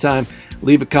hi anytime.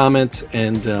 Leave a comment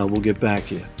and we'll get back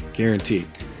to you. Guaranteed.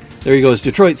 There he goes.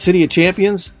 Detroit City of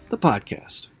Champions, the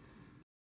podcast.